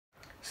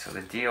So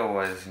the deal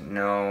was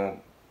no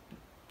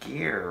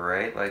gear,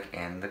 right? Like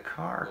in the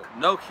car.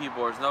 No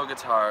keyboards, no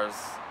guitars,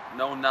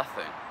 no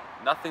nothing.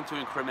 Nothing to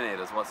incriminate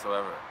us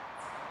whatsoever.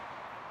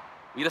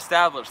 We'd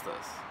established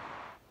this.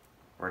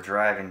 We're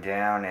driving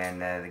down and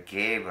the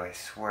Gabe, I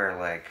swear,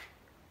 like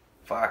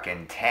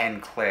fucking 10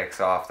 clicks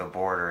off the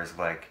border is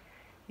like,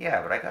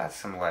 yeah, but I got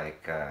some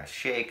like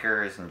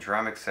shakers and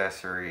drum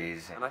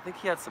accessories. And I think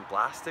he had some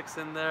blastics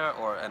in there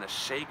and a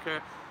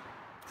shaker.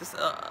 Just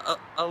a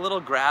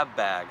little grab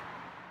bag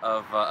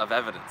of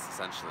evidence,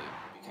 essentially.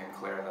 It became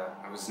clear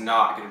that I was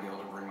not going to be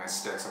able to bring my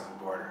sticks over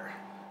the border.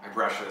 I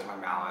brushed it as my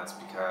mallets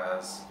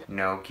because...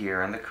 No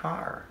gear in the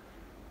car.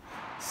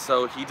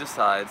 So he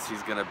decides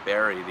he's going to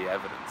bury the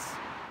evidence.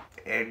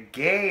 And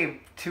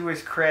Gabe, to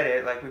his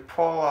credit, like we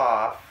pull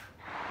off.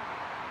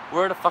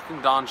 We're at a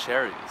fucking Don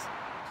Cherry's.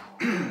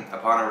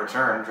 Upon our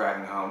return,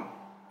 driving home,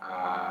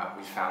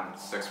 we found that the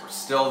sticks were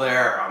still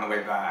there on the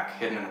way back,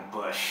 hidden in a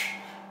bush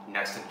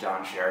next to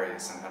Don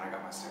Cherry's, and then I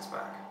got my sticks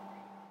back.